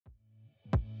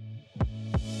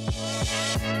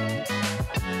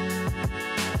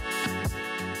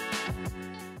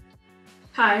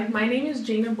Hi, my name is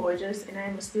Ginas Borges and I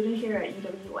am a student here at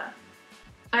UWF.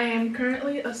 I am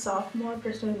currently a sophomore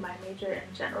pursuing my major in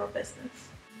general business.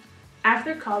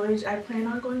 After college, I plan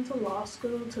on going to law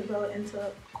school to go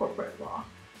into corporate law.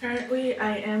 Currently,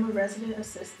 I am a resident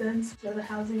assistant for the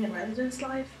Housing and Residence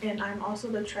Life, and I'm also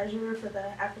the treasurer for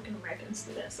the African American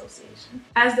Student Association.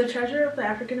 As the treasurer of the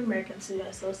African American Student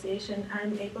Association,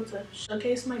 I'm able to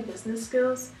showcase my business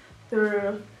skills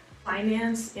through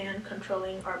finance and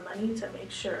controlling our money to make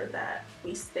sure that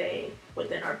we stay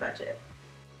within our budget.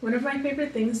 One of my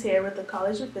favorite things here with the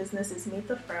College of Business is Meet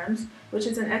the Firms, which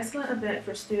is an excellent event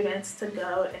for students to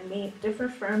go and meet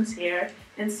different firms here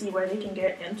and see where they can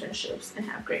get internships and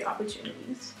have great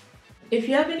opportunities. If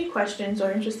you have any questions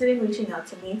or interested in reaching out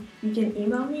to me, you can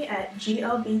email me at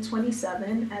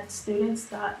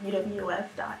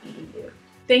glb27@students.uwf.edu.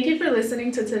 Thank you for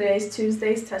listening to today's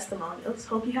Tuesday's Testimonials.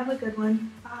 Hope you have a good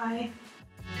one. Bye.